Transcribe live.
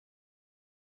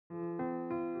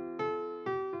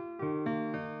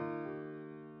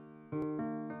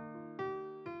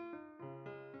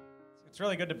It's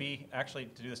really good to be actually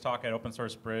to do this talk at Open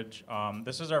Source Bridge.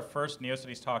 This is our first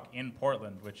Geocities talk in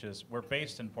Portland, which is, we're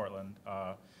based in Portland,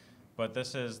 but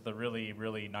this is the really,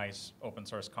 really nice open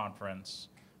source conference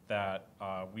that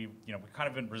we've kind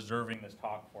of been reserving this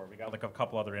talk for. We got like a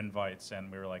couple other invites, and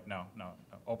we were like, no,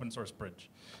 Open Source Bridge,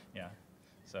 yeah.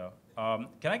 So,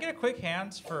 can I get a quick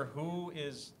hands for who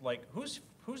is like, who's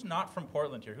not from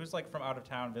Portland here? Who's like from out of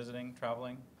town visiting,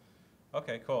 traveling?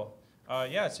 Okay, cool.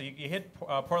 Yeah, so you hit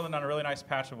Portland on a really nice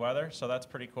patch of weather, so that's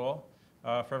pretty cool.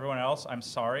 For everyone else, I'm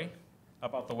sorry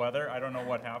about the weather. I don't know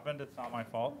what happened. It's not my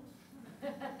fault.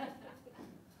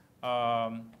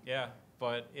 Yeah,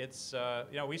 but it's,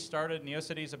 we started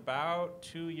Geocities about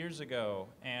 2 years ago,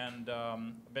 and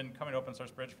I've been coming to Open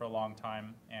Source Bridge for a long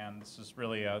time, and this is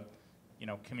really a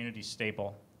community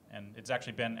staple. And it's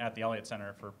actually been at the Elliott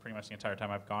Center for pretty much the entire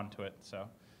time I've gone to it, so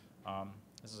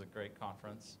this is a great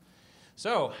conference.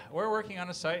 So we're working on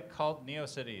a site called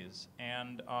Geocities,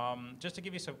 and just to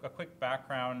give you a quick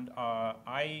background,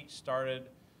 I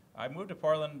moved to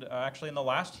Portland actually in the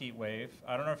last heat wave.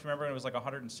 I don't know if you remember, it was like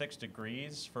 106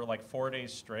 degrees for like 4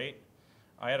 days straight.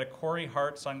 I had a Corey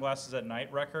Hart Sunglasses at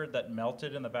Night record that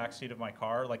melted in the back seat of my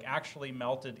car, like actually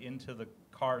melted into the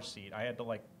car seat. I had to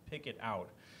like pick it out.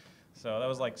 So that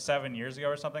was like 7 years ago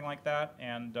or something like that.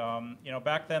 And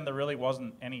back then there really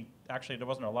wasn't there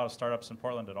wasn't a lot of startups in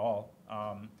Portland at all.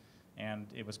 And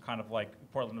it was kind of like,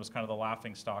 Portland was kind of the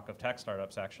laughing stock of tech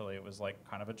startups, actually. It was like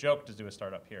kind of a joke to do a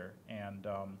startup here. And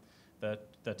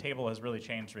the table has really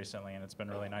changed recently, and it's been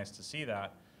really nice to see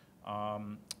that.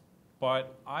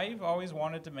 But I've always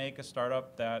wanted to make a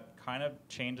startup that kind of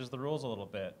changes the rules a little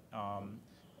bit.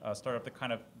 A startup that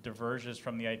kind of diverges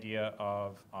from the idea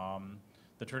of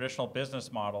the traditional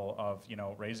business model of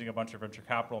raising a bunch of venture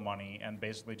capital money and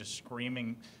basically just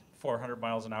screaming 400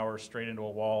 miles an hour straight into a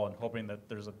wall and hoping that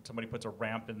somebody puts a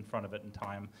ramp in front of it in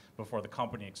time before the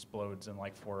company explodes in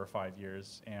like 4 or 5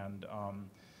 years. And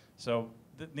so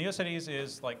the Geocities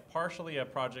is like partially a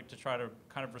project to try to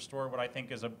kind of restore what I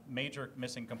think is a major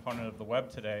missing component of the web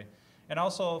today, and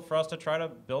also for us to try to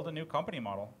build a new company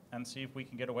model and see if we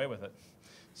can get away with it.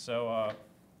 So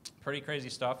pretty crazy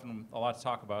stuff and a lot to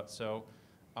talk about. So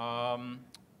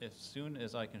as soon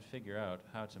as I can figure out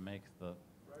how to make the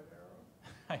right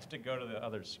arrow, I have to go to the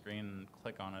other screen and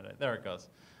click on it. There it goes.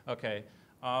 Okay.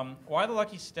 Why the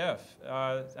Lucky Stiff?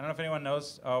 I don't know if anyone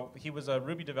knows. He was a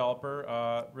Ruby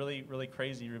developer, really, really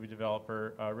crazy Ruby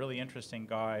developer, really interesting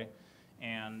guy,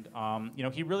 and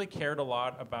he really cared a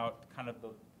lot about kind of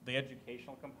the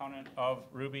educational component of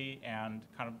Ruby and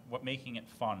kind of making it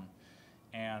fun.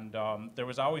 And there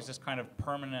was always this kind of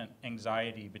permanent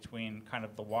anxiety between kind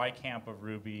of the Y camp of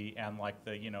Ruby and like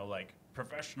the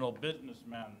professional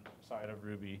businessman side of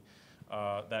Ruby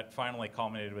that finally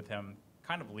culminated with him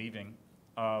kind of leaving.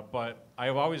 But I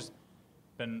have always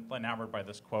been enamored by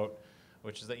this quote,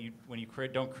 which is that when you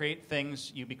don't create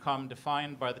things, you become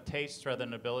defined by the tastes rather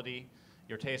than ability.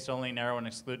 Your tastes only narrow and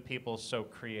exclude people, so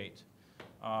create.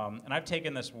 And I've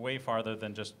taken this way farther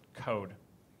than just code.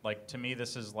 Like, to me,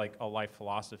 this is like a life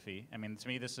philosophy. I mean, to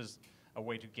me, this is a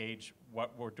way to gauge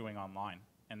what we're doing online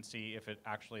and see if it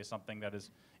actually is something that is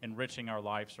enriching our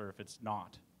lives or if it's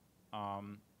not.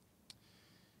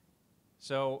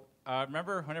 So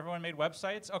remember when everyone made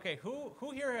websites? Okay, who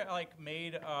here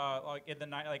made in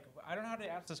the I don't know how to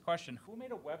ask this question. Who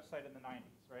made a website in the 90s,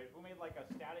 right? Who made like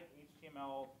a static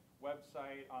HTML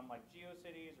website on like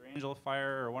GeoCities or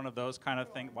AngelFire or one of those kind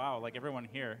of things? Wow, like everyone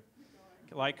here.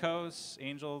 Lycos,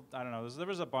 Angel, I don't know. There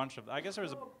was a bunch of, I guess there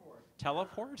was a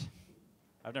Teleport?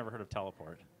 I've never heard of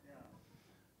Teleport.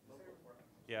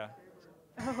 Yeah.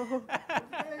 They had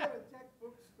a tech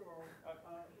bookstore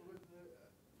with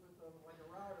like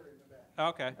a router in the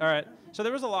back. Okay, all right. So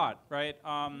there was a lot, right?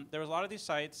 There was a lot of these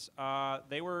sites.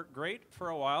 They were great for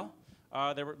a while.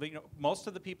 Most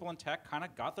of the people in tech kind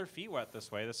of got their feet wet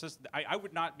this way. I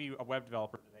would not be a web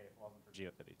developer today if it wasn't for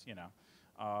GeoCities,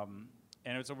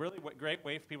 And it's a really great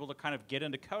way for people to kind of get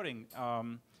into coding.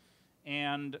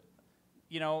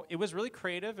 It was really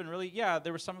creative and really,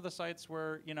 there were some of the sites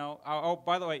where, oh,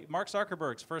 by the way, Mark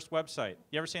Zuckerberg's first website.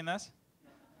 You ever seen this?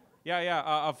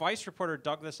 Yeah. A Vice reporter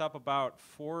dug this up about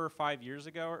 4 or 5 years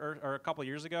ago, or a couple of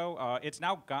years ago. It's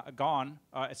now gone.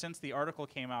 Since the article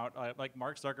came out,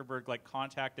 Mark Zuckerberg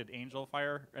contacted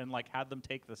AngelFire and had them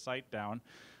take the site down.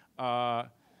 I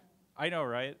know,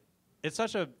 right? It's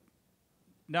such a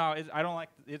No, I don't like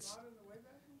it's.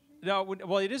 No,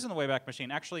 well, it is in the Wayback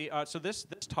Machine. Actually, so this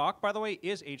talk, by the way,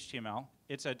 is HTML.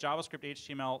 It's a JavaScript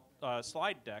HTML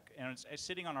slide deck, and it's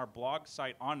sitting on our blog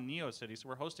site on Geocities. So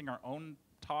we're hosting our own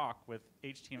talk with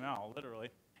HTML, literally.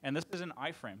 And this is an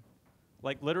iframe.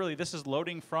 Literally, this is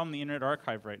loading from the Internet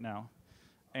Archive right now.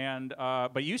 And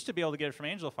but you used to be able to get it from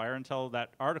Angel Fire until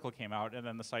that article came out, and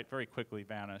then the site very quickly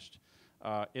vanished.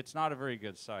 It's not a very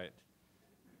good site.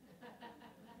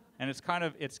 And it's kind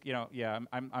of, yeah,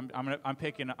 I'm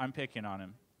picking on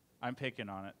him. I'm picking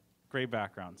on it. Gray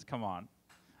backgrounds, come on.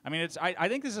 I mean, I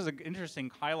think this is an interesting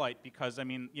highlight because, I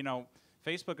mean,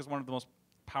 Facebook is one of the most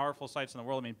powerful sites in the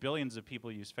world. I mean, billions of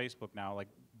people use Facebook now. Like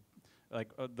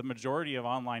the majority of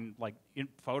online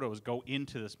photos go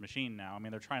into this machine now. I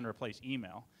mean, they're trying to replace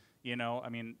email. I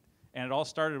mean, and it all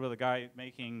started with a guy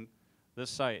making this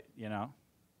site. I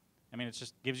mean, it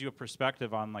just gives you a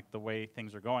perspective on the way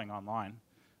things are going online.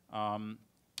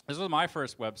 This was my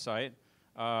first website.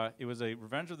 It was a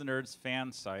Revenge of the Nerds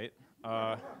fan site.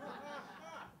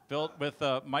 Built with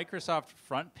a Microsoft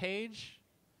front page.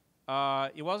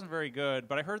 It wasn't very good,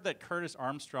 but I heard that Curtis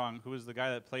Armstrong, who was the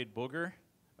guy that played Booger,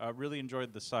 really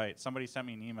enjoyed the site. Somebody sent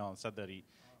me an email and said that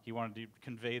he wanted to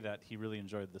convey that he really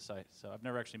enjoyed the site. So I've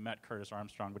never actually met Curtis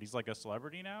Armstrong, but he's like a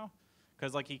celebrity now,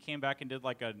 because he came back and did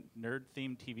like a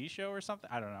nerd-themed TV show or something.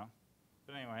 I don't know.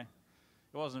 But anyway,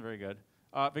 it wasn't very good.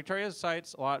 Victoria's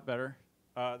site's a lot better.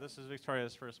 This is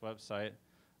Victoria's first website.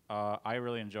 I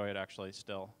really enjoy it actually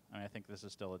still. I mean, I think this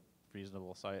is still a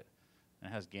reasonable site. And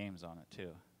it has games on it too.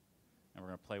 And we're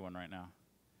going to play one right now.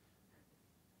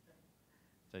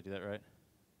 Did I do that right?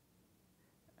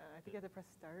 I think you have to press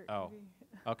start. Oh, maybe.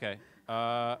 okay.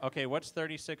 Okay, what's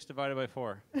 36 divided by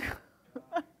 4?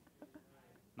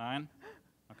 9?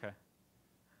 Okay.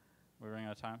 We're running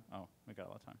out of time? Oh, we got a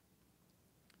lot of time.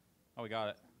 Oh, we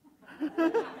got it.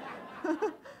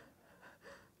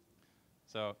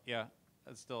 So, yeah,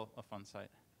 it's still a fun site.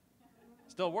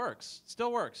 Still works.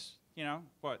 Still works.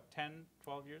 What, 10,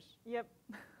 12 years? Yep.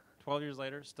 12 years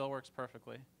later, still works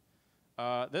perfectly.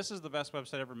 This is the best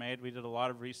website ever made. We did a lot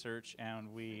of research,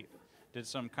 and we did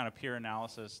some kind of peer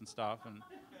analysis and stuff, and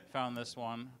found this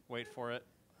one. Wait for it.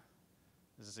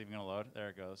 Is this even going to load? There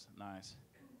it goes. Nice.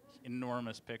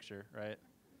 Enormous picture, right?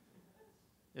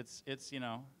 It's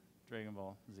Dragon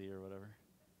Ball Z or whatever.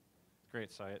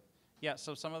 Great site. Yeah,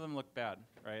 so some of them look bad,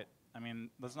 right? I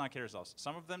mean, let's not kid ourselves.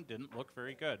 Some of them didn't look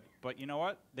very good, but you know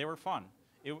what? They were fun.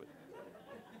 Oops.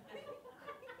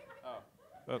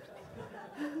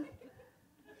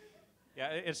 Yeah,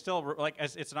 it's still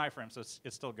it's an iframe, so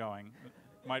it's still going.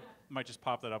 Might just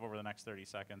pop that up over the next 30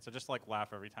 seconds. So just laugh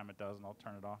every time it does, and I'll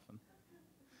turn it off.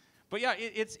 But yeah,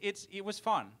 it was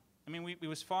fun. I mean, it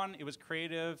was fun. It was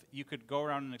creative. You could go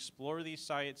around and explore these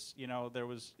sites. It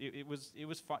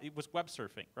was fun. It was web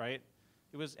surfing, right?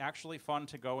 It was actually fun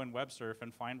to go and web surf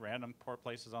and find random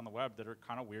places on the web that are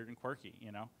kind of weird and quirky.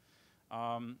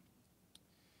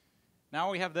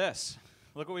 Now we have this.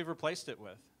 Look what we've replaced it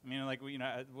with. I mean,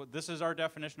 this is our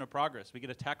definition of progress. We get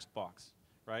a text box,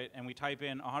 right? And we type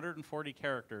in 140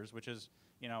 characters, which is,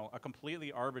 a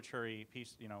completely arbitrary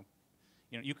piece.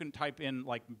 You can type in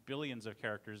billions of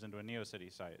characters into a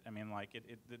NeoCity site. I mean,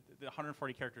 the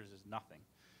 140 characters is nothing.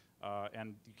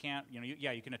 And you can't,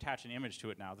 you can attach an image to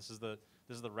it now. This is the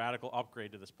radical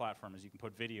upgrade to this platform, is you can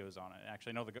put videos on it.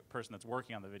 Actually, I know the person that's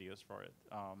working on the videos for it.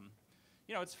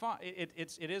 It's fun. It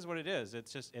is what it is.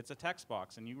 It's a text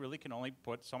box, and you really can only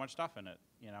put so much stuff in it.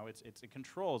 It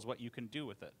controls what you can do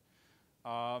with it.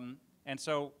 And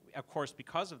so, of course,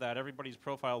 because of that, everybody's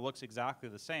profile looks exactly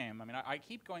the same. I mean, I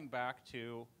keep going back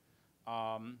to,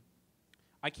 the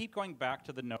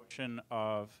notion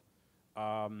of,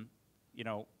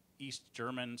 East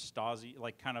German Stasi,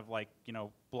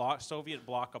 Soviet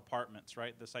bloc apartments,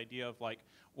 right? This idea of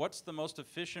what's the most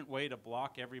efficient way to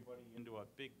block everybody into a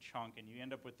big chunk, and you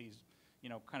end up with these,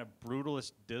 kind of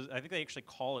brutalist. I think they actually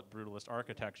call it brutalist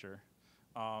architecture.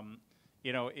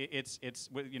 It's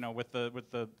with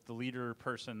the leader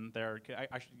person there.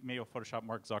 Maybe I'll Photoshop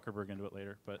Mark Zuckerberg into it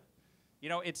later, but.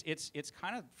 It's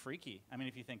kind of freaky. I mean,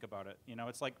 if you think about it,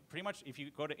 it's pretty much if you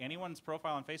go to anyone's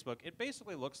profile on Facebook, it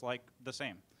basically looks like the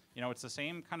same. It's the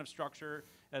same kind of structure,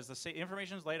 as the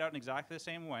information is laid out in exactly the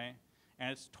same way, and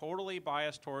it's totally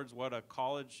biased towards what a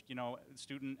college,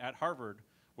 student at Harvard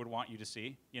would want you to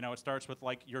see. It starts with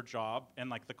your job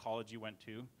and the college you went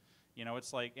to.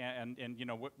 It's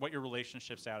what your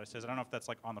relationship status is. I don't know if that's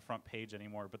on the front page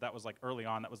anymore, but that was early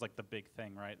on. That was the big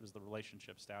thing, right? It was the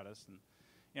relationship status. And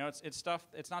it's stuff.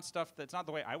 It's not stuff. That's not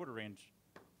the way I would arrange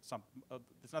some.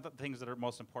 It's not the things that are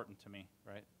most important to me,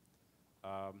 right?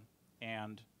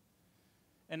 And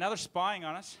now they're spying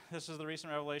on us. This is the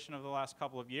recent revelation of the last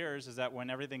couple of years: is that when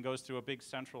everything goes through a big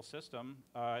central system,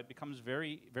 it becomes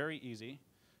very, very easy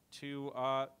to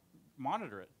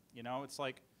monitor it.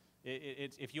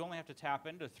 It's if you only have to tap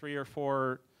into 3 or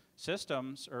 4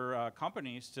 systems or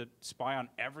companies to spy on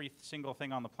every single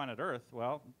thing on the planet Earth,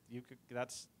 well,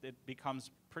 it becomes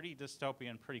pretty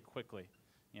dystopian pretty quickly,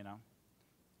 you know.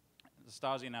 The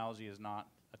Stasi analogy is not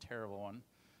a terrible one.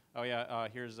 Oh yeah,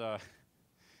 here's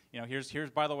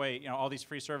by the way, all these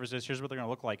free services. Here's what they're going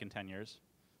to look like in 10 years.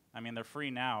 I mean, they're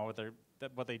free now.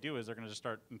 What they do is they're going to just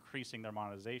start increasing their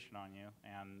monetization on you,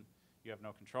 and you have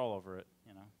no control over it.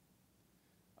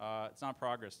 It's not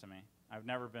progress to me. I've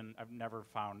never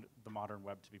found the modern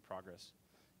web to be progress.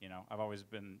 I've always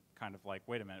been kind of like,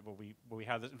 wait a minute, but we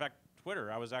have this. In fact,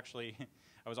 Twitter. I was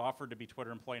offered to be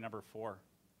Twitter employee number 4,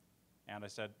 and I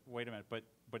said, wait a minute, but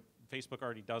Facebook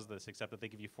already does this, except that they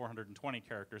give you 420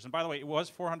 characters. And by the way, it was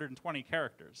 420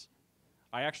 characters.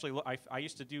 I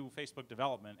used to do Facebook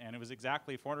development, and it was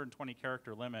exactly 420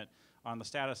 character limit on the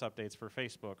status updates for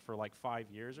Facebook for like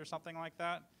 5 years or something like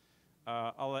that.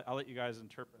 I'll let you guys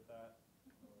interpret that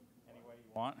any way you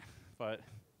want, but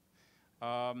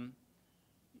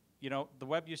the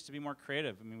web used to be more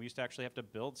creative. I mean, we used to actually have to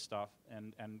build stuff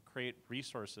and create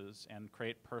resources and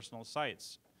create personal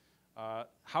sites.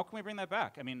 How can we bring that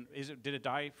back? I mean, did it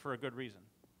die for a good reason,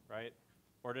 right?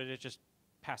 Or did it just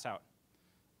pass out?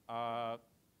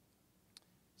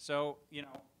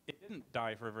 It didn't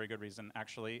die for a very good reason,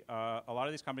 actually. A lot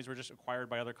of these companies were just acquired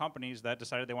by other companies that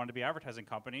decided they wanted to be advertising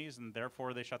companies, and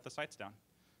therefore they shut the sites down.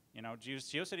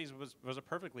 Geocities was a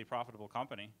perfectly profitable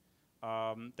company.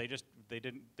 They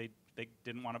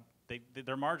didn't want to.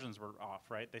 Their margins were off,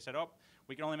 right? They said, oh,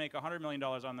 we can only make $100 million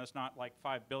on this, not like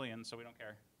 $5 billion, so we don't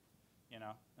care.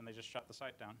 And they just shut the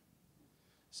site down.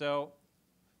 So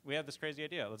we have this crazy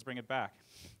idea. Let's bring it back.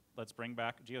 Let's bring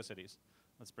back GeoCities.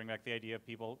 Let's bring back the idea of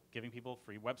giving people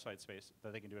free website space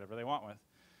that they can do whatever they want with.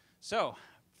 So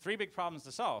 3 big problems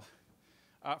to solve.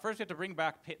 First, we have to bring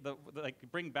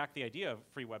back the idea of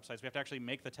free websites. We have to actually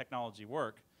make the technology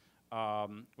work,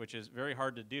 which is very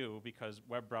hard to do because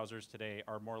web browsers today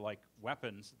are more like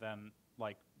weapons than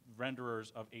like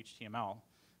renderers of HTML,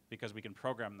 because we can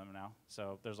program them now.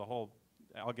 So there's a whole,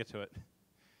 I'll get to it.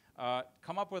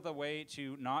 Come up with a way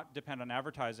to not depend on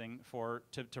advertising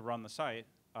to run the site,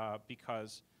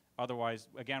 because otherwise,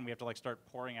 again, we have to like start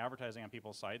pouring advertising on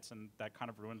people's sites, and that kind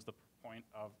of ruins the point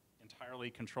of entirely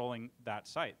controlling that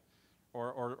site,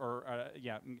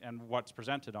 and what's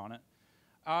presented on it.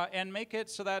 And make it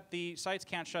so that the sites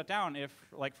can't shut down if,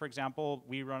 like, for example,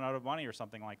 we run out of money or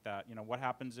something like that. What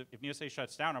happens if NeoCities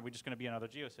shuts down? Are we just going to be another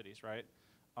GeoCities, right?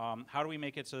 How do we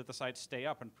make it so that the sites stay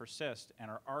up and persist and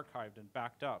are archived and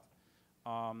backed up?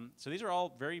 So these are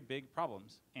all very big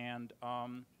problems, and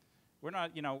we're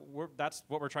not, that's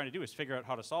what we're trying to do, is figure out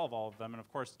how to solve all of them. And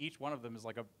of course, each one of them is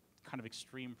like a kind of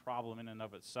extreme problem in and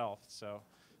of itself. So,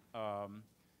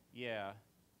 yeah.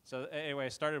 So anyway, I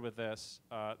started with this.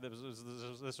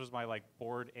 This was my like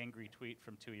bored, angry tweet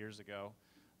from 2 years ago,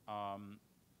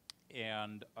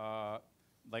 and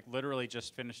like literally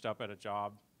just finished up at a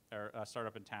job or a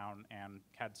startup in town and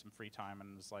had some free time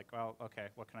and was like, well, okay,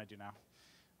 what can I do now?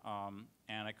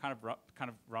 And I kind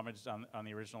of rummaged on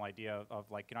the original idea of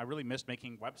like, I really missed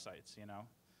making websites. It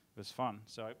was fun.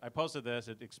 So I posted this.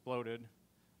 It exploded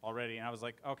already, and I was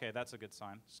like, okay, that's a good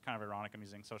sign. It's kind of ironic. I'm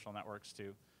using social networks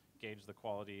to gauge the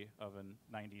quality of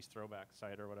a 90s throwback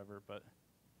site or whatever. But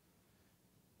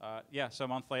yeah, so a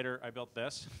month later, I built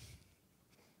this.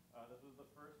 This was the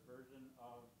first version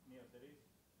of NeoCities,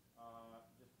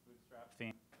 just bootstrap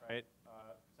theme, right?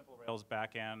 Simple Rails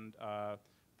backend,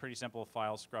 pretty simple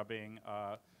file scrubbing.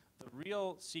 The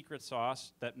real secret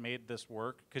sauce that made this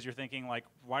work, because you're thinking like,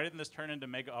 why didn't this turn into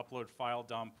mega upload file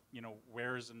dump,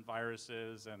 wares and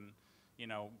viruses and,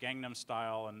 Gangnam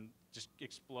Style and just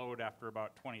explode after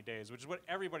about 20 days, which is what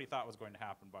everybody thought was going to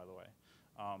happen, by the way.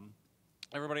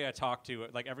 Everybody I talked to,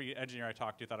 like every engineer I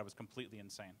talked to, thought it was completely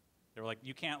insane. They were like,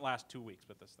 you can't last 2 weeks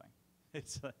with this thing.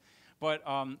 But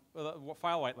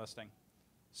file whitelisting.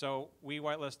 So we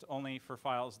whitelist only for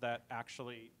files that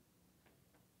actually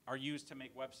are used to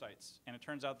make websites. And it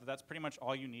turns out that that's pretty much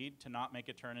all you need to not make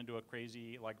it turn into a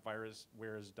crazy like virus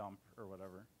wares dump or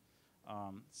whatever.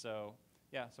 So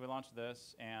yeah, so we launched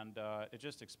this, and it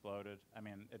just exploded. I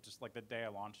mean, it just like the day I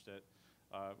launched it,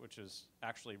 which is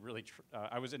actually really,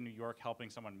 I was in New York helping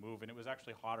someone move, and it was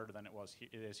actually hotter than it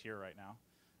is here right now.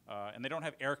 And they don't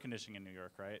have air conditioning in New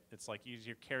York, right? It's like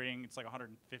you're carrying, it's like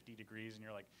 150 degrees, and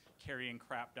you're like carrying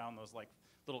crap down those like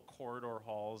little corridor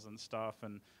halls and stuff.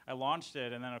 And I launched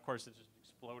it, and then of course it just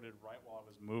exploded right while I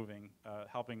was moving,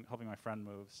 helping my friend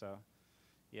move. So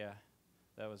yeah,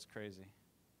 that was crazy.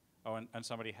 Oh, and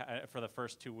somebody, for the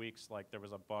first 2 weeks, like there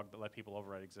was a bug that let people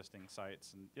overwrite existing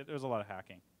sites, and there was a lot of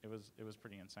hacking. It was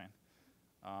pretty insane.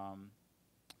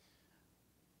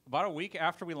 About a week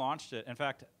after we launched it. In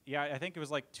fact, yeah, I think it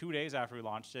was like 2 days after we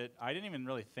launched it. I didn't even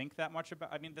really think that much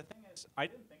about. I mean, the thing is, I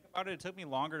didn't think about it. It took me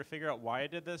longer to figure out why I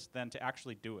did this than to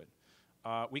actually do it.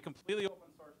 We completely open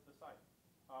sourced the site.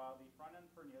 The front end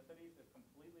for Neocities is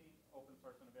completely open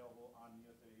source and available on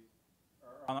Neocities,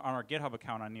 or on our GitHub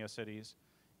account on Neocities,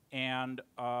 and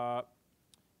I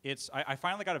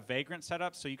finally got a Vagrant set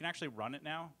up, so you can actually run it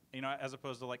now. You know, as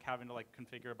opposed to like having to like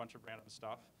configure a bunch of random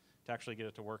stuff to actually get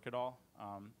it to work at all.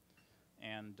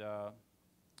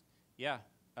 Yeah,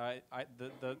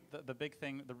 the big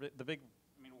thing, the big,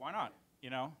 I mean, why not? You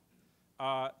know,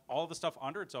 all the stuff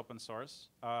under it's open source,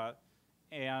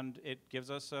 and it gives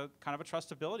us a kind of a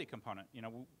trustability component. You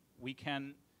know, we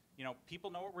can, you know, people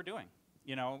know what we're doing.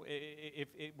 You know, if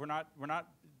we're not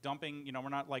dumping, you know, we're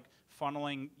not like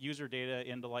funneling user data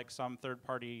into like some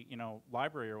third-party, you know,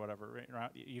 library or whatever. Right?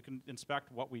 You can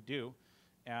inspect what we do,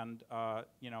 and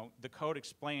you know, the code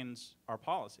explains our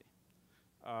policy.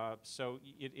 So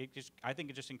I think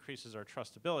it just increases our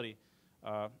trustability.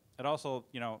 It also,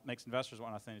 you know, makes investors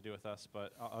want nothing to do with us,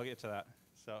 but I'll get to that.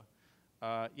 So,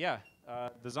 yeah,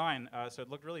 design. So it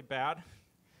looked really bad,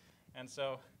 and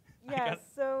so. Yes.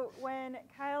 So when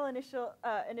Kyle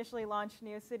initially launched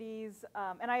Neocities,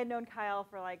 and I had known Kyle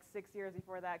for like 6 years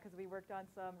before that because we worked on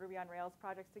some Ruby on Rails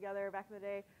projects together back in the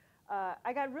day.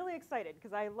 I got really excited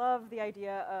because I love the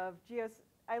idea of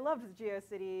I loved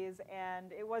Geocities,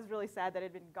 and it was really sad that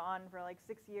it had been gone for like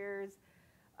 6 years.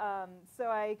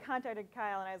 So I contacted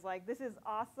Kyle and I was like, this is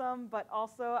awesome, but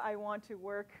also I want to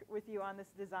work with you on this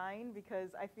design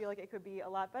because I feel like it could be a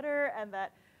lot better, and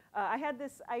that I had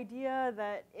this idea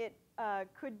that it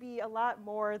could be a lot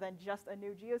more than just a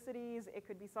new Geocities. It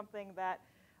could be something that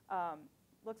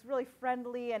looks really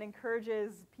friendly and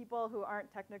encourages people who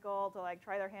aren't technical to like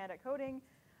try their hand at coding.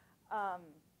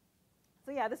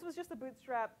 So yeah, this was just a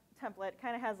bootstrap template.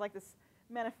 Kind of has like this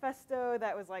manifesto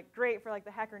that was like great for like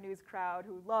the Hacker News crowd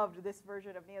who loved this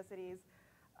version of Neocities.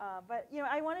 But you know,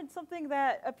 I wanted something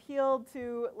that appealed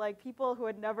to like people who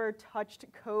had never touched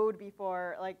code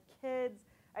before, like kids.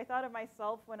 I thought of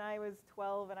myself when I was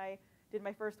 12 and I did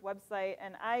my first website,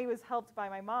 and I was helped by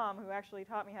my mom who actually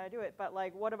taught me how to do it. But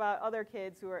like, what about other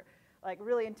kids who are like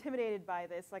really intimidated by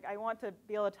this? Like, I want to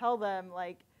be able to tell them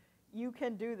like, you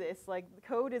can do this. Like,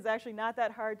 code is actually not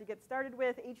that hard to get started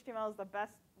with. HTML is the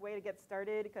best way to get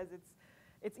started because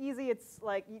it's easy. It's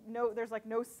like there's like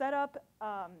no setup,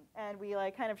 and we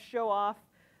like kind of show off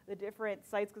the different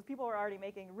sites because people are already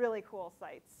making really cool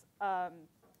sites.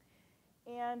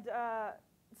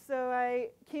 So I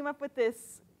came up with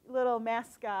this little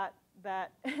mascot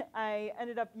that I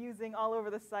ended up using all over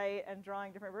the site and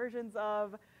drawing different versions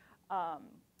of.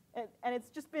 And it's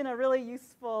just been a really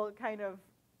useful kind of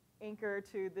anchor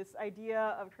to this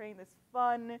idea of creating this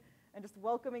fun and just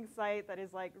welcoming site that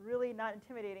is like really not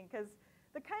intimidating, because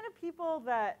the kind of people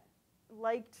that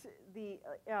liked the,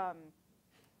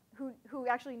 who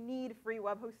actually need free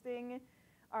web hosting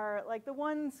are like the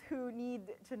ones who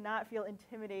need to not feel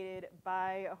intimidated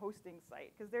by a hosting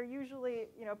site, because they're usually,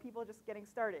 you know, people just getting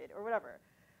started or whatever.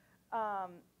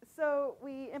 So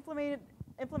we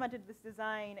implemented this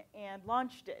design and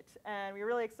launched it, and we were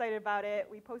really excited about it.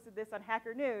 We posted this on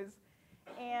Hacker News,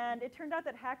 and it turned out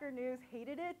that Hacker News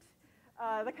hated it.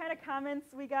 The kind of comments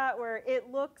we got were, it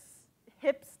looks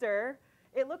hipster,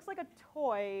 it looks like a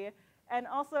toy, and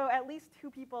also at least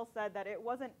 2 people said that it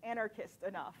wasn't anarchist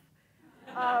enough.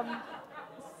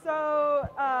 So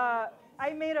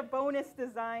I made a bonus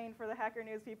design for the Hacker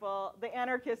News people, the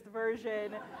anarchist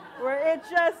version, where it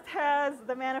just has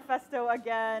the manifesto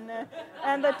again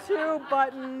and the 2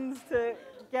 buttons to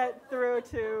get through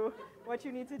to what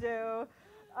you need to do.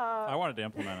 I wanted to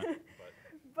implement it.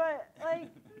 But like,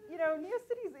 you know,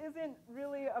 Neocities isn't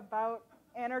really about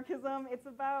anarchism. It's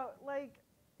about like,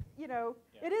 you know,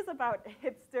 it is about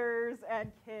hipsters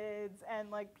and kids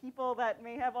and like people that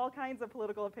may have all kinds of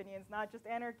political opinions, not just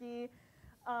anarchy.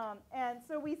 And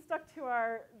so we stuck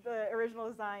to the original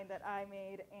design that I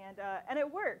made, and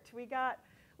it worked.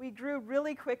 We grew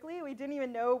really quickly. We didn't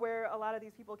even know where a lot of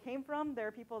these people came from. There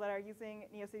are people that are using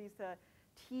Neocities to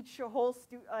teach whole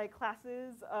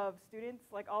classes of students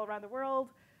like all around the world.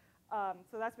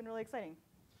 So that's been really exciting.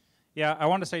 Yeah, I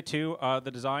want to say too,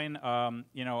 the design.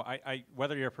 You know,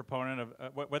 whether you're a proponent of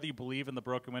whether you believe in the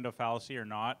broken window fallacy or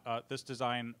not, this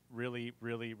design really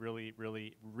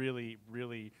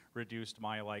reduced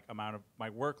my amount of my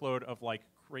workload of like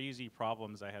crazy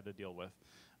problems I had to deal with.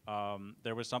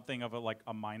 There was something of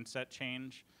a mindset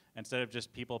change. Instead of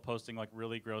just people posting like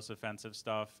really gross offensive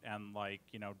stuff and like,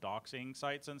 you know, doxing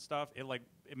sites and stuff, it like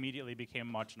immediately became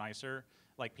much nicer.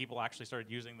 like people actually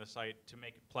started using the site to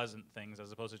make pleasant things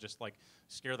as opposed to just like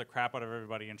scare the crap out of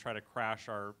everybody and try to crash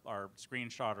our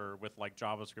screenshotter with like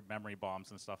JavaScript memory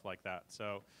bombs and stuff like that.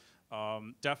 So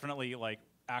definitely like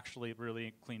actually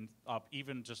really cleaned up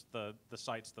even just the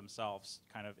sites themselves.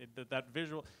 Kind of that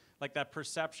visual, like that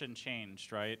perception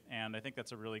changed, right? And I think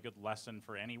that's a really good lesson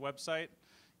for any website.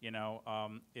 You know,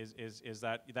 is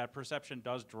that perception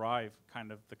does drive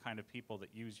kind of the kind of people that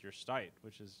use your site,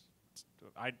 which is,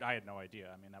 I had no idea.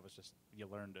 I mean, that was just, you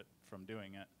learned it from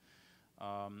doing it.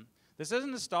 This isn't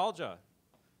nostalgia.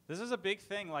 This is a big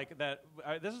thing, like that.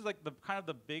 This is like the kind of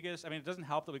the biggest. I mean, it doesn't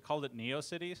help that we called it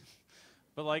Neocities,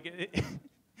 but like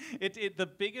the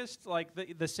biggest, like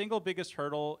the single biggest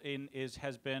hurdle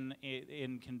has been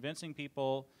in convincing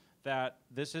people that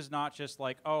this is not just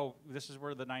like, oh, this is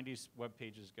where the 90s web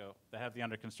pages go that have the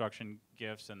under construction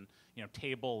GIFs and, you know,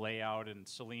 table layout and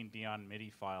Celine Dion MIDI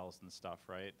files and stuff,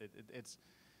 right?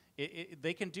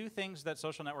 They can do things that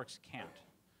social networks can't.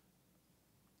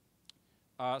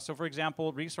 So for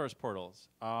example, resource portals.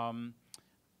 Does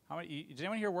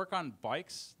anyone here work on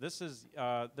bikes? This is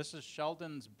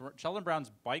Sheldon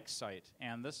Brown's bike site,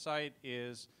 and this site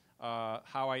is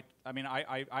how I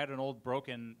had an old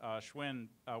broken Schwinn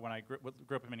when I grew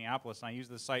up in Minneapolis, and I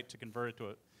used the site to convert it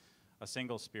to a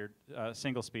single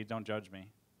speed. Don't judge me.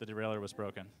 The derailleur was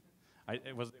broken.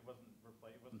 It wasn't fixable.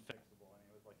 I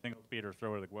mean, it was like single speed or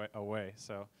throw it away.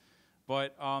 So,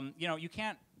 but you know, you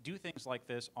can't do things like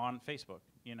this on Facebook.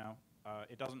 You know,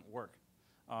 it doesn't work.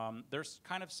 There's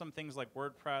kind of some things like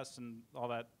WordPress and all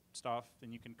that stuff,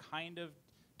 and you can kind of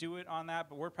do it on that.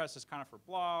 But WordPress is kind of for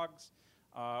blogs.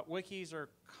 Wikis are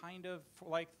kind of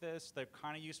like this. They're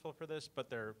kind of useful for this, but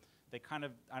they kind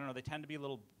of, I don't know, they tend to be a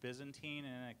little Byzantine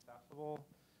and inaccessible.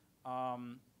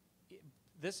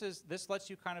 This lets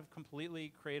you kind of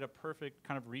completely create a perfect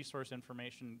kind of resource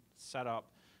information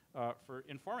setup for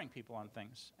informing people on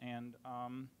things. And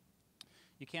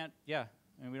you can't, yeah,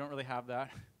 I mean, we don't really have that.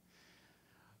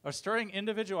 Storing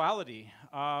individuality.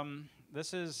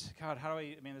 This is, God, how do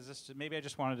I mean, is this, maybe I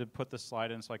just wanted to put this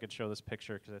slide in so I could show this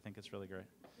picture because I think it's really great.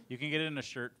 You can get it in a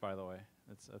shirt, by the way.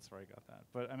 That's where I got that.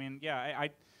 But I mean, yeah,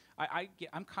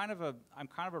 I'm kind of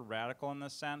a radical in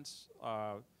this sense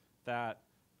that,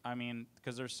 I mean,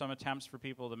 because there's some attempts for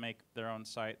people to make their own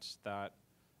sites that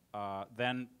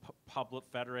then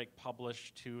federate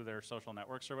publish to their social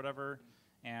networks or whatever.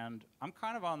 And I'm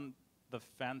kind of on the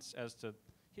fence as to,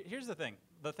 here's the thing.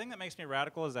 The thing that makes me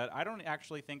radical is that I don't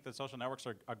actually think that social networks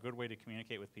are a good way to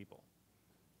communicate with people.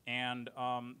 And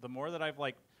the more that I've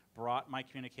like brought my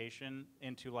communication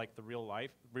into like the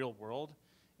real world,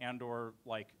 and or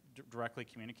like directly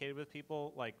communicated with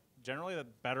people, like generally the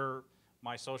better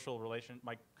my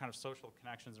my kind of social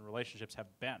connections and relationships have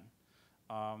been.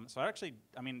 So actually,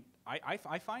 I mean,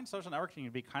 I find social networking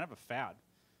to be kind of a fad.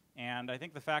 And I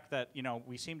think the fact that, you know,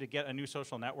 we seem to get a new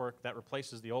social network that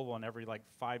replaces the old one every like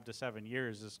 5 to 7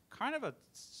 years is kind of a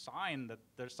sign that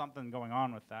there's something going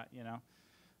on with that, you know.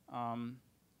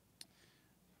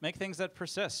 Make things that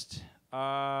persist.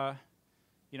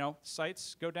 You know,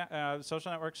 sites go down,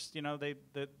 social networks, you know,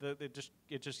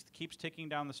 it just keeps ticking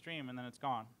down the stream and then it's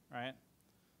gone, right?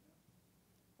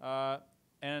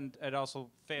 And it also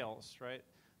fails, right?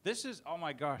 This is, oh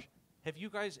my gosh. Have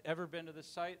you guys ever been to this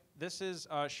site? This is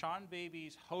Sean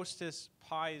Baby's Hostess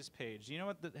Pies page. You know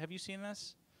what? Have you seen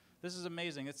this? This is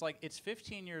amazing. It's like, it's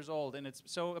 15 years old, and it's,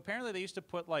 so apparently they used to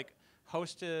put like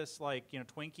Hostess, like, you know,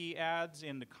 Twinkie ads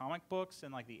in the comic books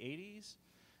in like the 80s.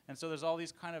 And so there's all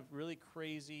these kind of really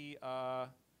crazy,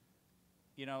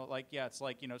 you know, like, yeah, it's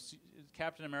like, you know,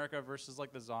 Captain America versus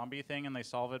like the zombie thing, and they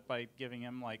solve it by giving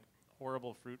him like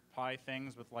horrible fruit pie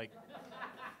things with like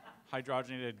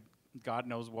hydrogenated God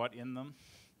knows what in them.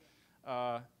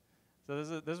 So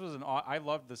this was I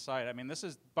loved the site. I mean, this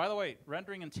is, by the way,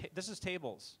 rendering and this is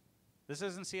tables. This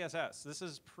isn't CSS. This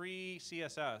is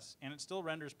pre-CSS, and it still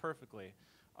renders perfectly.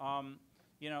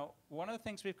 You know, one of the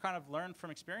things we've kind of learned from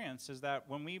experience is that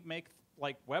when we make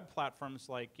like web platforms,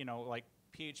 like, you know, like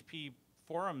PHP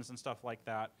forums and stuff like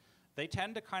that, they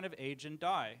tend to kind of age and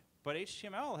die. But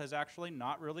HTML has actually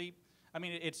not really. I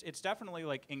mean, it's definitely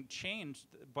like changed,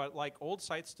 but like old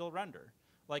sites still render.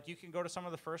 Like you can go to some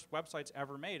of the first websites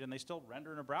ever made, and they still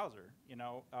render in a browser. You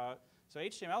know, so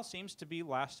HTML seems to be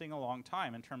lasting a long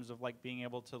time in terms of like being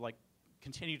able to like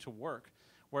continue to work.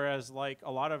 Whereas like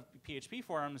a lot of PHP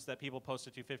forums that people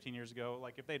posted to 15 years ago,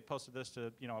 like if they'd posted this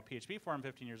to, you know, a PHP forum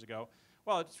 15 years ago,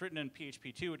 well, it's written in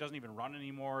PHP 2. It doesn't even run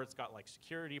anymore. It's got like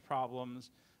security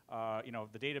problems. You know,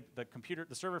 the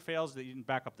server fails. They didn't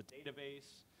back up the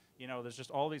database. You know, there's just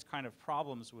all these kind of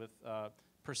problems with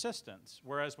persistence.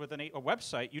 Whereas with a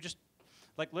website, you just,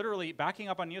 Like literally, backing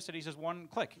up on Geocities is one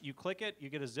click. You click it, you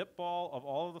get a zip ball of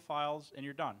all of the files, and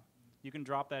you're done. You can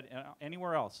drop that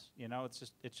anywhere else. You know, it's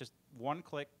just one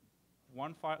click,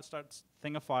 one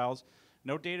thing of files.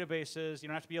 No databases. You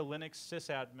don't have to be a Linux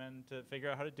sysadmin to figure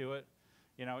out how to do it.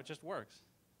 You know, it just works.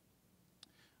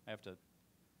 I have to,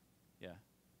 yeah.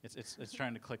 It's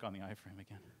trying to click on the iframe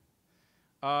again.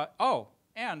 Oh,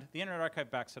 and the Internet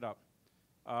Archive backs it up.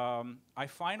 I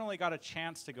finally got a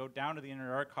chance to go down to the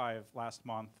Internet Archive last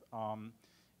month.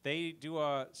 They do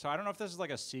so I don't know if this is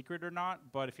like a secret or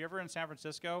not, but if you're ever in San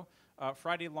Francisco,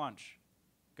 Friday lunch,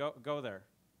 go there.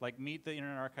 Like meet the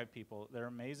Internet Archive people. They're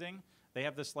amazing. They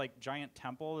have this like giant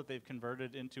temple that they've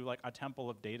converted into like a temple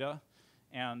of data.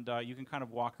 And you can kind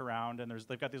of walk around, and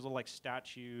they've got these little like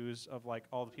statues of like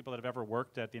all the people that have ever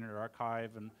worked at the Internet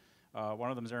Archive, and one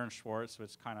of them is Aaron Schwartz,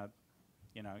 which kind of,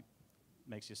 you know,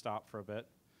 makes you stop for a bit.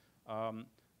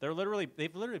 They've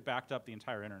literally backed up the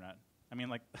entire internet. I mean,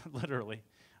 like literally.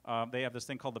 They have this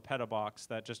thing called the Petabox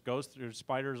that just goes through,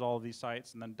 spiders all of these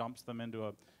sites, and then dumps them into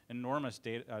an enormous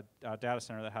data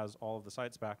center that has all of the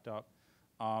sites backed up.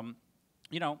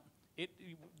 You know.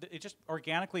 It just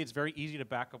organically, it's very easy to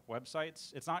back up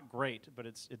websites. It's not great, but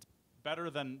it's better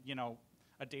than, you know,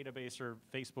 a database or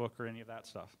Facebook or any of that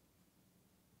stuff.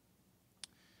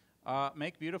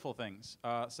 Make beautiful things.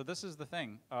 So this is the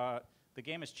thing. The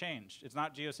game has changed. It's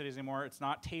not GeoCities anymore. It's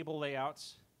not table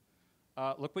layouts.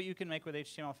 Look what you can make with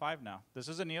HTML5 now. This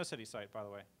is a NeoCities site, by the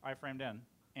way, iframed in,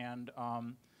 and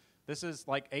this is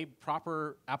like a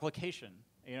proper application.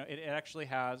 You know, it actually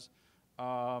has.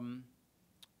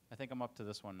 I think I'm up to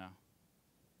this one now.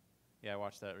 Yeah, I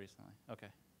watched that recently. Okay.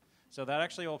 So that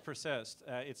actually will persist.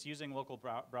 It's using local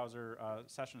browser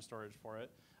session storage for it.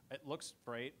 It looks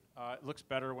great. It looks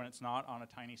better when it's not on a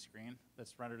tiny screen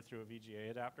that's rendered through a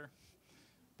VGA adapter.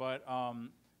 But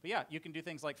yeah, you can do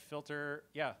things like filter.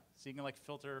 Yeah, so you can like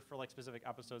filter for like specific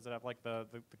episodes that have like the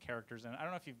characters in it. I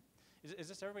don't know if you is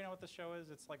this everybody know what this show is?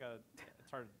 It's like it's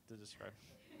hard to describe.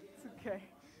 It's okay.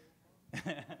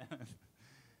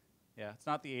 Yeah, it's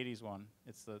not the 80s one.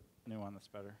 It's the new one that's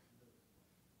better.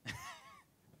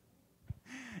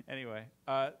 Anyway,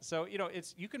 so, you know,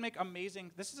 you can make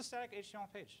amazing, this is a static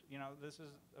HTML page. You know, this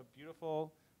is a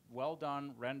beautiful,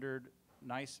 well-done, rendered,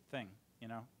 nice thing, you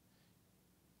know.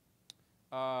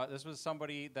 This was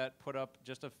somebody that put up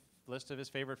just a list of his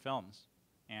favorite films,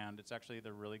 and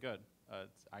they're really good.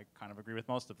 I kind of agree with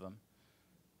most of them,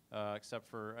 except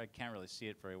for I can't really see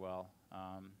it very well.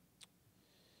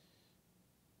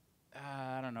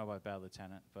 I don't know about Bad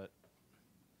Lieutenant, but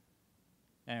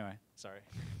anyway, sorry.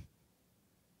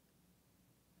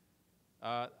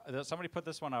 Somebody put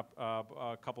this one up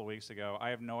a couple of weeks ago. I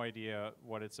have no idea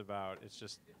what it's about. It's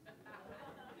just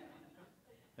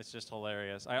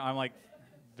hilarious. I'm like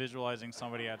visualizing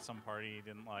somebody at some party he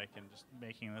didn't like and just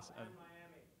making this.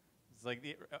 It's like,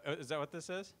 is that what this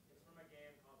is? It's from a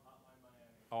game called Hotline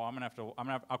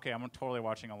Miami. Oh, okay, I'm totally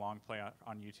watching a long play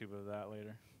on YouTube of that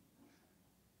later.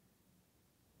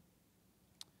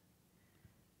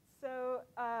 So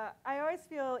I always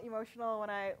feel emotional when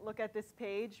I look at this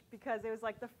page because it was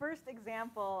like the first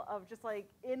example of just like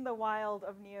in the wild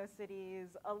of NeoCities,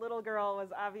 a little girl was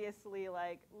obviously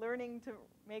like learning to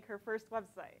make her first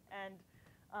website and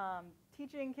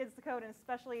teaching kids to code, and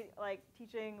especially like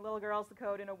teaching little girls to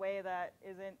code in a way that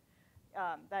isn't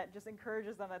that just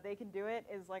encourages them that they can do it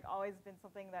is like always been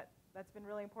something that's been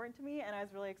really important to me, and I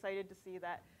was really excited to see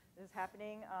that this is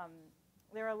happening.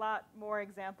 There are a lot more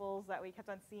examples that we kept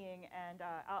on seeing, and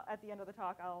at the end of the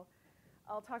talk, I'll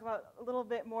talk about a little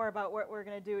bit more about what we're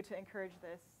going to do to encourage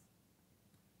this.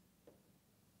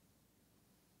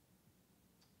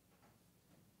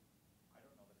 I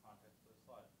don't know the context of the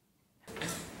slide.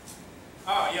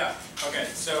 Oh yeah. Okay.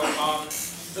 So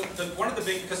one of the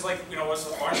big, because like what's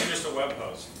largely just a web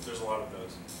host. There's a lot of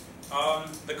those.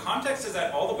 The context is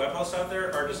that all the web hosts out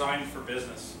there are designed for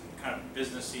business. Kind of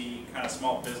businessy, kind of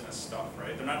small business stuff,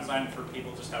 right? They're not designed for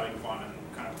people just having fun and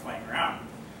kind of playing around.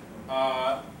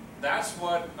 That's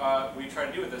what we try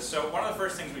to do with this. So one of the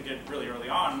first things we did really early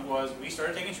on was we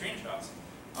started taking screenshots.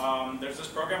 There's this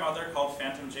program out there called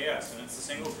Phantom.js, and it's the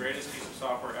single greatest piece of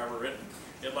software ever written.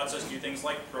 It lets us do things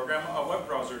like program a web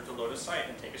browser to load a site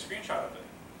and take a screenshot of it.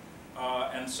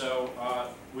 And so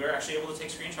we're actually able to take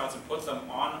screenshots and put them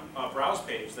on a browse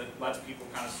page that lets people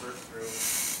kind of search through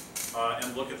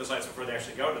and look at the sites before they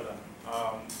actually go to them,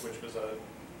 which was a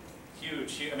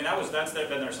huge. I mean, that's been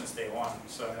there since day one.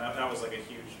 So that was like a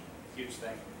huge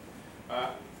thing.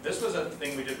 This was a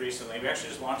thing we did recently. We actually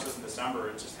just launched this in December.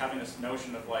 It's just having this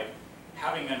notion of like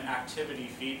having an activity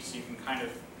feed, so you can kind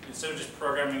of, instead of just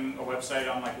programming a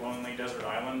website on like Lonely Desert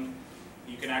Island,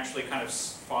 you can actually kind of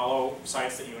follow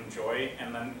sites that you enjoy,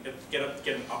 and then get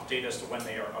an update as to when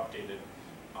they are updated.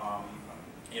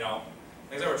 You know,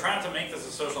 like I said, we're trying not to make this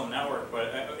a social network,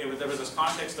 but there was this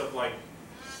context of like,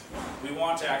 we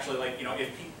want to actually like, you know,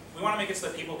 we want to make it so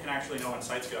that people can actually know when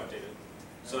sites get updated.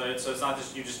 So it's not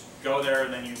just you just go there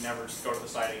and then you never go to the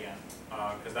site again,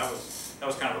 because that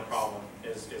was kind of a problem.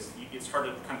 It's hard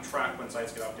to kind of track when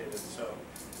sites get updated. So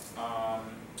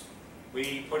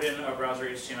we put in a browser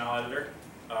HTML editor,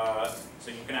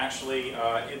 so you can actually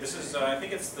this is I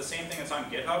think it's the same thing that's on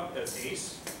GitHub. That's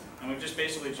Ace, and we've just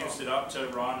basically juiced it up to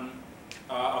run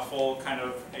a full kind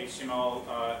of HTML.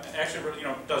 Actually, you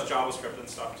know, does JavaScript and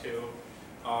stuff too.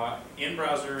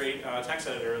 In-browser text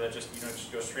editor that just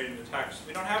goes straight into text.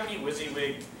 We don't have any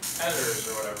WYSIWYG editors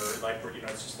or whatever. Like you know,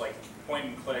 it's just like point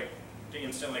and click to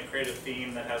instantly create a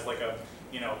theme that has like a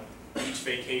beach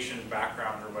vacation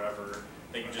background or whatever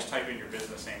that you just type in your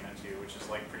business name into, which is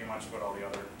like pretty much what all the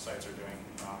other sites are doing.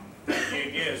 The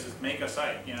idea is make a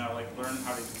site. You know, like learn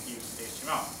how to use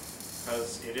HTML,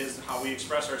 because it is how we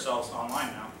express ourselves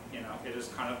online now. You know, it is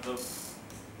kind of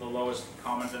the lowest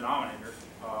common denominator.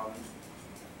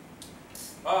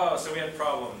 Oh, so we had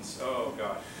problems. Oh,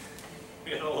 God. We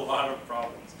had a lot of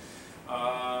problems.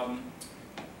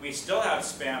 We still have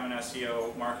spam and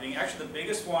SEO marketing. Actually, the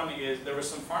biggest one is there was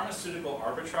some pharmaceutical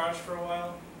arbitrage for a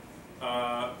while,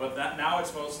 but now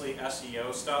it's mostly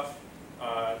SEO stuff.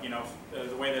 You know,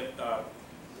 the way that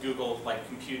Google like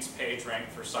computes page rank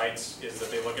for sites is that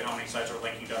they look at how many sites are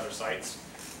linking to other sites.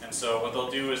 And so what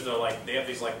they'll do is they have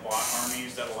these like bot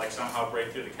armies that will like somehow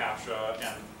break through the CAPTCHA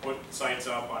and put sites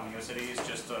up on Geocities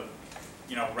just to,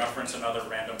 you know, reference another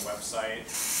random website.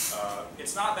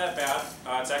 It's not that bad.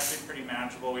 It's actually pretty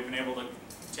manageable. We've been able to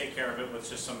take care of it with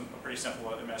just a pretty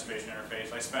simple administration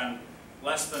interface. I spend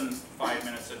less than 5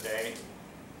 minutes a day,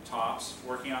 tops,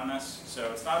 working on this, so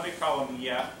it's not a big problem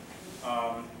yet.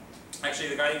 Actually,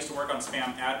 the guy who used to work on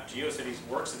spam at Geocities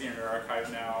works at the Internet Archive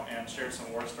now and shared some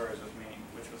war stories with me,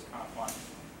 which was kind of fun.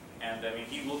 And I mean,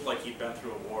 he looked like he'd been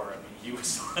through a war. I mean, he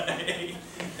was like,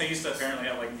 they used to apparently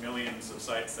have like millions of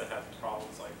sites that had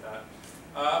problems like that.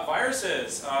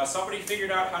 Viruses. Somebody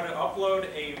figured out how to upload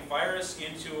a virus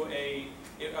into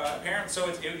so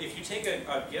if you take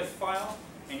a GIF file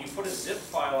and you put a zip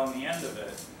file on the end of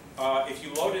it, if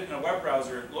you load it in a web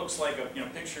browser, it looks like a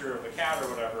picture of a cat or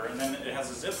whatever, and then it has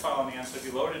a zip file on the end. So if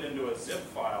you load it into a zip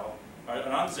file, an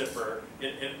unzipper,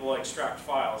 it will extract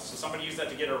files. So somebody used that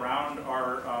to get around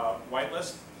our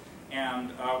whitelist,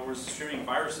 and we're distributing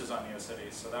viruses on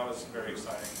Geocities. So that was very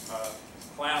exciting.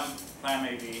 Clam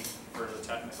AV for the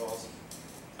technicals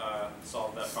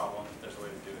solved that problem. There's a way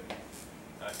to do it.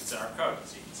 It's in our code,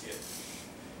 so you can see it.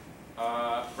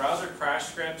 Browser crash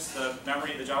scripts, the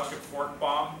JavaScript fork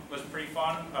bomb was pretty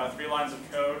fun. 3 lines of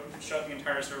code, shut the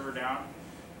entire server down.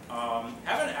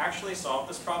 Haven't actually solved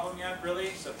this problem yet,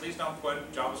 really, so please don't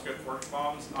put JavaScript fork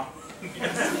bombs on.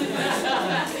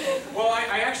 Well,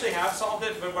 I actually have solved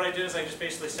it, but what I did is I just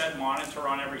basically set monitor to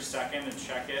run every second and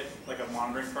check it, like a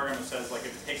monitoring program that says like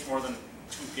if it takes more than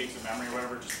 2 gigs of memory or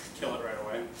whatever, just kill it right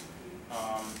away.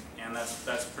 And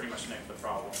that's pretty much nicked the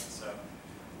problem. So.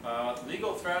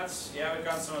 Legal threats, yeah, we've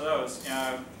got some of those.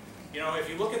 You know, if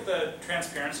you look at the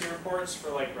transparency reports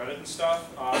for like Reddit and stuff,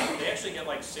 they actually get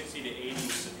like 60 to 80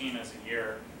 subpoenas a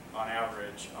year on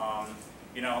average.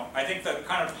 You know, I think the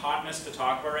kind of hotness to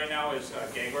talk about right now is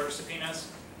gag order subpoenas.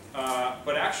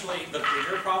 But actually, the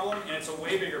bigger problem, and it's a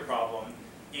way bigger problem,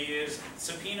 is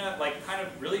kind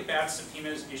of really bad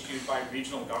subpoenas issued by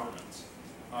regional governments.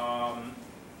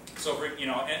 So,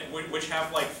 which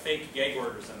have like fake gag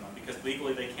orders in them. Because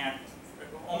legally they can't,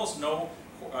 almost no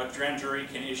grand jury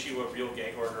can issue a real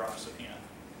gag order on a subpoena.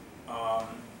 But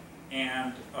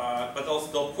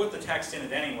they'll put the text in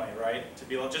it anyway, right? To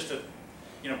be able just to,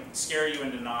 scare you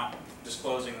into not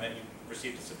disclosing that you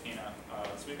received a subpoena.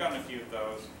 So we've gotten a few of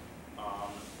those.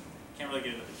 Can't really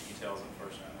get into the details,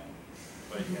 unfortunately.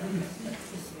 But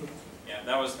yeah,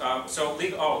 that was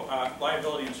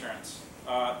liability insurance.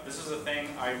 This is a thing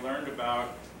I learned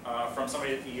about from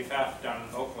somebody at the EFF down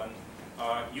in Oakland.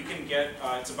 You can get,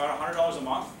 it's about $100 a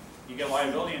month. You get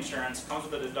liability insurance, comes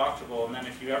with a deductible, and then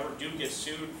if you ever do get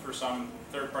sued for some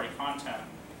third-party content,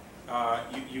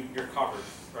 you're covered,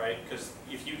 right? Because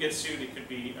if you get sued, it could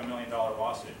be $1 million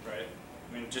lawsuit, right?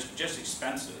 I mean, just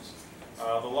expenses.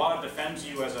 The law defends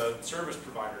you as a service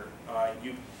provider.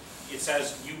 It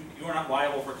says you are not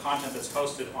liable for content that's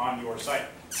hosted on your site. And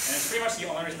it's pretty much the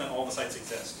only reason that all the sites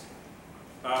exist.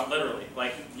 Literally,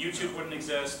 like YouTube wouldn't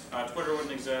exist, Twitter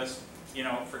wouldn't exist.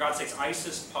 For God's sakes,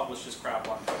 ISIS publishes crap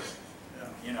on Twitter.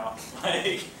 Yeah.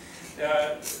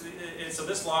 so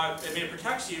this law, I mean, it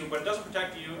protects you, but it doesn't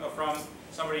protect you from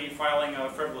somebody filing a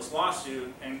frivolous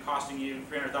lawsuit and costing you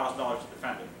 $300,000 to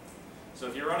defend it. So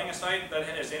if you're running a site that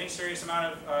has any serious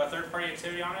amount of third-party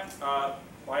activity on it,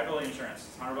 liability insurance,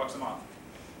 it's $100 a month.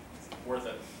 It's worth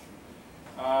it.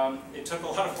 It took a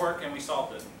lot of work and we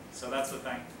solved it. So that's the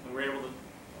thing. We were able to,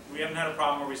 we haven't had a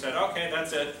problem where we said, okay,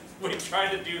 that's it. We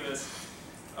tried to do this.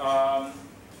 Oh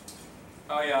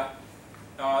yeah,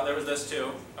 there was this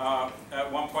too.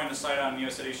 At one point the site on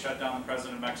Geocities shut down the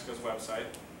President of Mexico's website.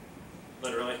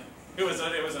 Literally. It was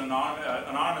an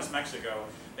anonymous Mexico.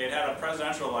 They'd had a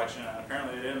presidential election and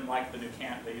apparently they didn't like the new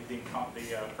the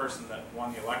person that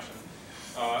won the election.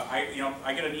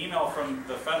 I get an email from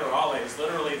the federales,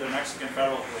 literally the Mexican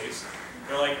federal police.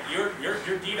 They're like, you're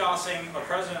DDoSing a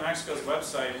president of Mexico's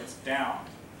website, it's down.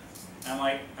 And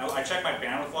like, I check my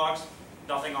bandwidth logs,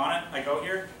 nothing on it. I go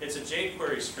here, it's a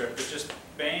jQuery script that just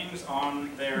bangs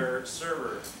on their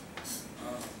server.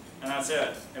 And that's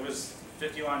it. It was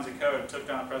 50 lines of code, took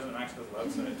down President of Mexico's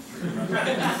website.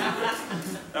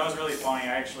 That was really funny.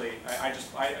 I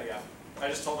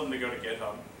just told them to go to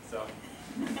GitHub. So.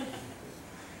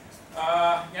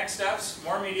 Next steps,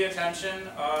 more media attention.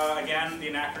 Again, the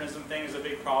anachronism thing is a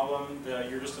big problem.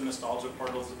 You're just a nostalgia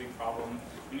portal is a big problem.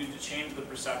 We need to change the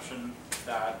perception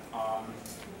that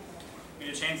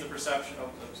change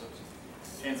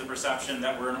the perception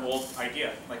that we're an old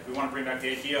idea. Like we want to bring back the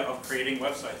idea of creating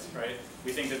websites, right?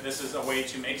 We think that this is a way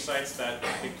to make sites that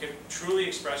can truly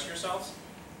express yourselves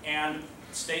and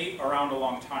stay around a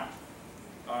long time.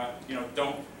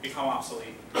 Don't become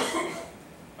obsolete.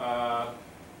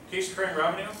 Case recurring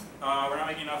revenue, we're not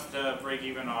making enough to break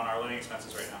even on our living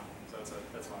expenses right now, so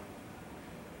that's fun.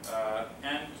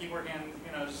 And keep working,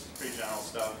 just pretty general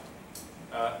stuff.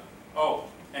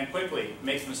 And quickly,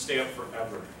 make them stay up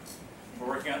forever. We're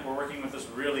working with this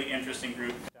really interesting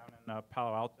group down in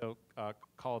Palo Alto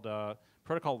called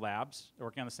Protocol Labs. They're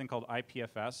working on this thing called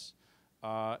IPFS.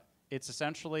 It's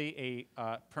essentially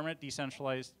a permanent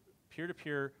decentralized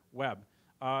peer-to-peer web.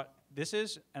 This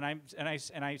is, and I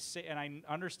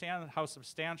understand how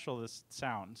substantial this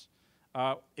sounds.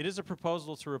 It is a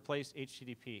proposal to replace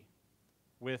HTTP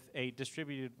with a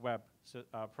distributed web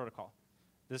protocol.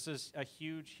 This is a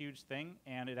huge, huge thing,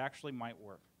 and it actually might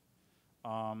work.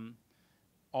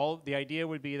 The idea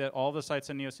would be that all the sites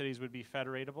in Geocities would be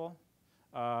federatable.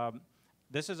 I'm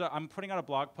putting out a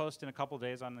blog post in a couple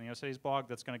days on the Geocities blog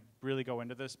that's going to really go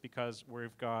into this because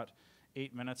we've got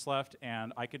 8 minutes left,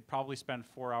 and I could probably spend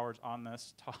 4 hours on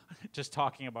this just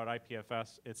talking about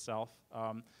IPFS itself.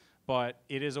 But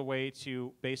it is a way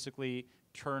to basically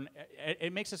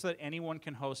it makes it so that anyone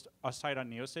can host a site on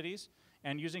Geocities,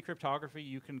 and using cryptography,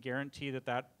 you can guarantee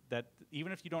that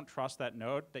even if you don't trust that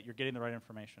node, that you're getting the right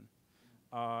information.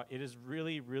 It is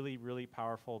really, really, really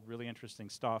powerful, really interesting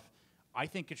stuff. I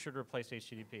think it should replace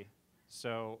HTTP.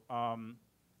 So, and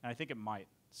I think it might.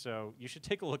 So you should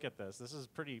take a look at this. This is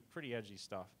pretty edgy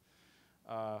stuff.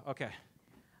 Okay.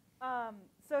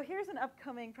 So here's an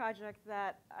upcoming project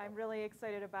that I'm really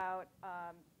excited about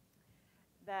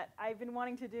that I've been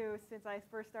wanting to do since I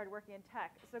first started working in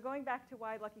tech. So going back to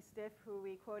Why Lucky Stiff, who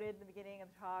we quoted in the beginning of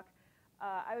the talk,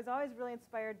 I was always really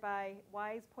inspired by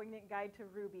Y's Poignant Guide to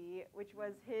Ruby, which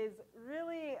was his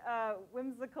really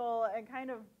whimsical and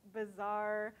kind of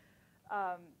bizarre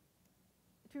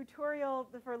tutorial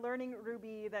for learning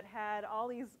Ruby that had all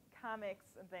these comics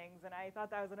and things, and I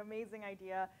thought that was an amazing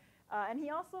idea. And he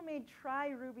also made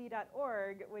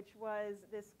tryruby.org, which was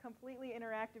this completely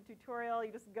interactive tutorial.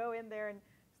 You just go in there and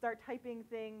start typing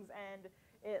things, and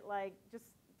it just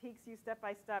takes you step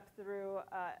by step through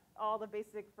all the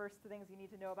basic first things you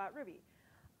need to know about Ruby.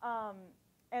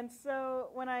 And so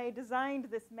when I designed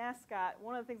this mascot,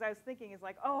 one of the things I was thinking is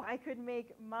I could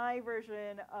make my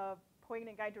version of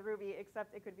Poignant Guide to Ruby,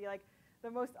 except it could be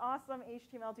the most awesome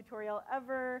HTML tutorial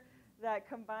ever that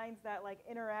combines that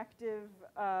interactive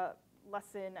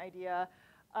lesson idea.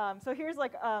 So here's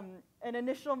an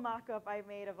initial mock-up I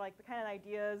made of the kind of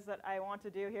ideas that I want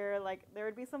to do here. There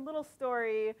would be some little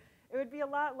story. It would be a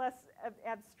lot less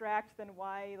abstract than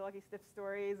Why the Lucky Stiff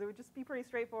stories. It would just be pretty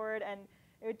straightforward, and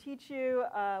it would teach you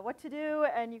what to do,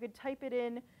 and you could type it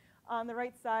in on the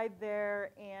right side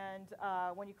there, and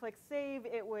when you click save,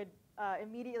 it would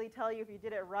immediately tell you if you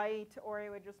did it right, or it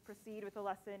would just proceed with the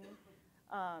lesson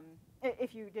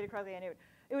if you did it correctly. And it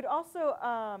would also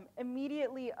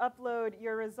immediately upload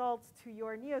your results to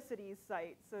your Geocities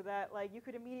site, so that you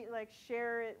could immediately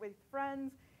share it with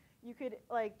friends. You could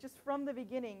just from the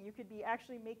beginning, you could be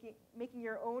actually making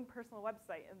your own personal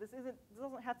website. And this doesn't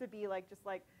have to be just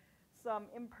some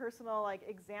impersonal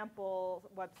example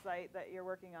website that you're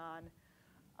working on.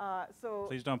 So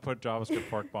Please don't put JavaScript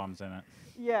pork bombs in it.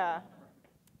 yeah.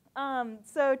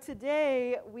 So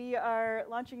today we are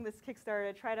launching this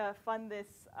Kickstarter to try to fund this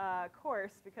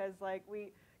course because like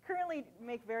we currently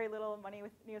make very little money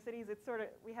with Neocities. It's sort of,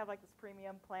 we have like this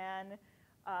premium plan,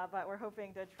 but we're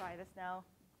hoping to try this now.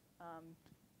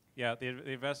 Yeah, the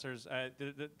investors,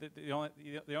 the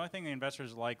only thing the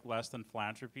investors like less than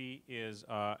philanthropy is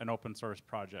an open source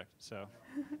project. So,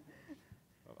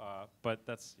 but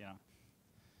that's, you know,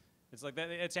 it's like that.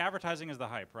 It's advertising is the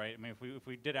hype, right? I mean, if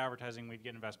we did advertising, we'd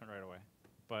get investment right away.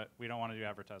 But we don't want to do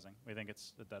advertising. We think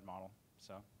it's a dead model.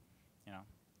 So, you know,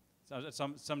 so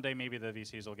someday maybe the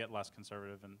VCs will get less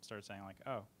conservative and start saying like,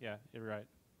 oh yeah, you're right.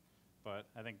 But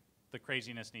I think the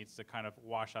craziness needs to kind of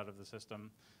wash out of the system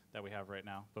that we have right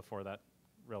now before that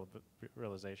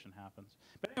realization happens.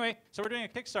 But anyway, so we're doing a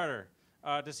Kickstarter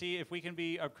to see if we can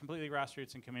be completely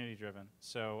grassroots and community driven.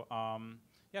 So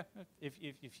yeah, if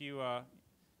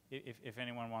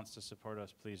anyone wants to support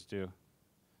us, please do.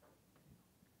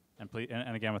 And please,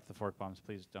 and again with the fork bombs,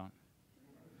 please don't.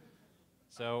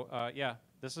 So yeah,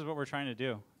 this is what we're trying to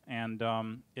do, and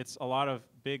it's a lot of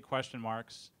big question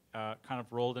marks kind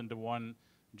of rolled into one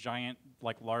giant,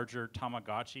 like larger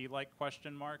Tamagotchi-like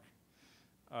question mark.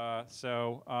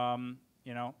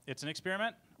 You know, it's an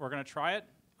experiment. We're going to try it.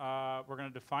 We're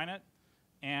going to define it.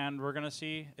 And we're going to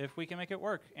see if we can make it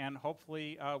work. And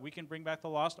hopefully we can bring back the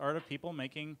lost art of people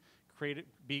making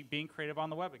being creative on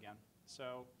the web again.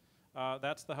 So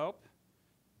that's the hope.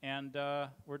 And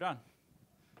we're done.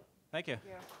 Thank you.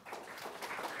 Yeah.